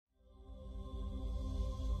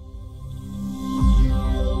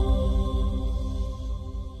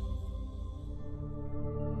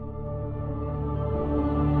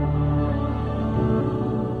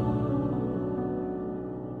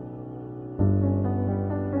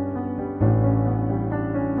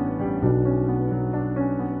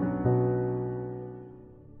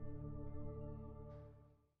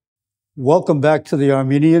Welcome back to the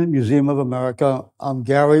Armenian Museum of America. I'm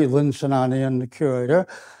Gary Lind-Sinanian, the curator,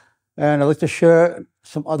 and I'd like to share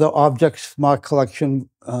some other objects from our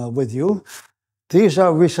collection with you. These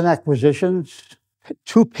are recent acquisitions,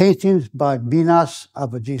 two paintings by Minas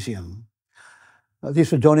Avetisian.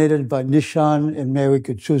 These were donated by Nishan and Mary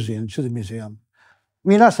Goudsouzian to the museum.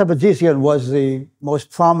 Minas Avetisian was the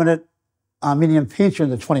most prominent Armenian painter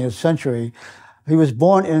in the 20th century. He was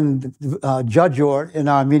born in Jajur in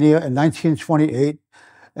Armenia in 1928,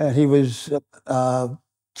 and he was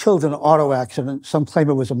killed in an auto accident. Some claim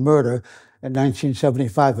it was a murder in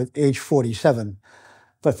 1975 at age 47.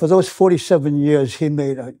 But for those 47 years, he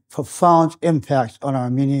made a profound impact on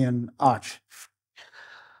Armenian art.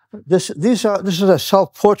 This is a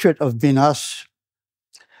self-portrait of Minas.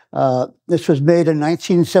 This was made in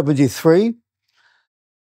 1973.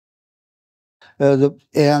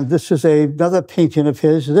 And this is another painting of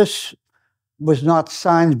his. This was not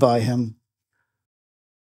signed by him,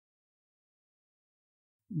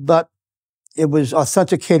 but it was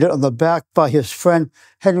authenticated on the back by his friend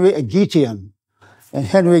Henry Agitian. And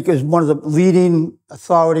Henry is one of the leading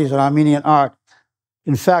authorities on Armenian art.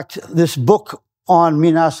 In fact, this book on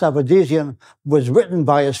Minas Avetisian was written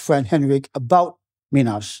by his friend Henry about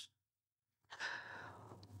Minas.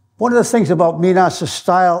 One of the things about Minas'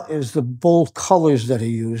 style is the bold colors that he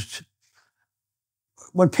used.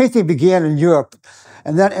 When painting began in Europe,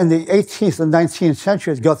 and then in the 18th and 19th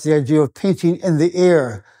century, it got the idea of painting in the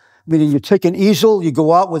air, meaning you take an easel, you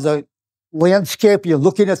go out with a landscape, you're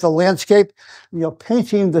looking at the landscape, and you're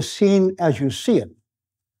painting the scene as you see it.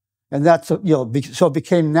 And that's, so it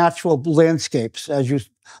became natural landscapes, as you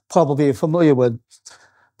probably are familiar with.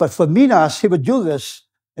 But for Minas, he would do this,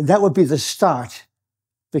 and that would be the start.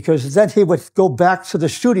 Because then he would go back to the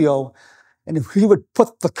studio and he would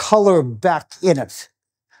put the color back in it.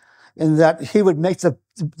 In that he would make the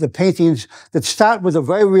paintings that start with a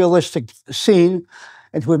very realistic scene,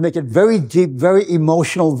 and he would make it very deep, very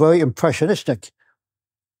emotional, very impressionistic.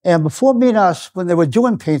 And before Minas, when they were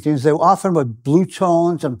doing paintings, they were often with blue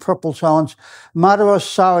tones and purple tones.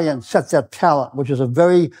 Jajur set that palette, which is a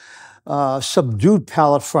very subdued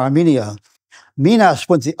palette for Armenia. Minas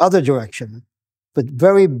went the other direction, with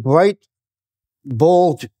very bright,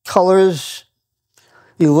 bold colors.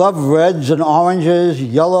 He loved reds and oranges,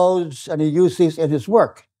 yellows, and he used these in his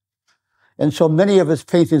work. And so many of his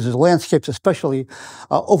paintings, his landscapes especially,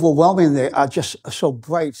 are overwhelming. They are just so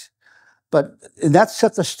bright. But that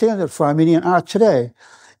set the standard for Armenian art today.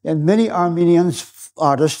 And many Armenian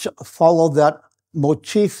artists follow that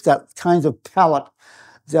motif, that kind of palette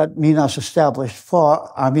that Minas established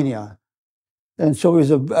for Armenia. And so he was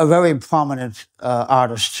a very prominent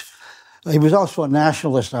artist. He was also a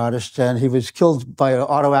nationalist artist, and he was killed by an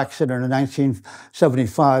auto accident in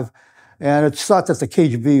 1975. And it's thought that the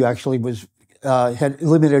KGB actually had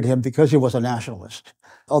eliminated him because he was a nationalist.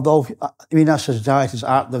 Although Minas has died, his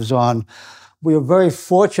art lives on. We are very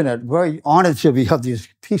fortunate, very honored to have these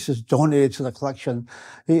pieces donated to the collection.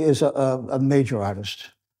 He is a major artist.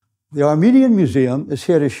 The Armenian Museum is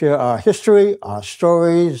here to share our history, our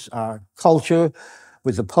stories, our culture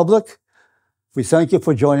with the public. We thank you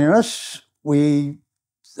for joining us. We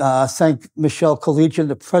thank Michelle Collegian,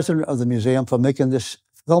 the president of the museum, for making this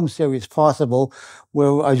film series possible,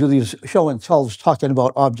 where I do these show and tells talking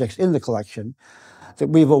about objects in the collection. That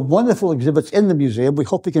we have a wonderful exhibits in the museum. We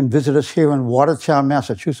hope you can visit us here in Watertown,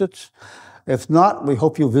 Massachusetts. If not, we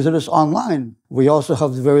hope you'll visit us online. We also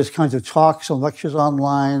have various kinds of talks and lectures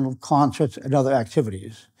online, concerts, and other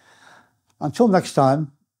activities. Until next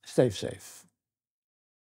time, stay safe.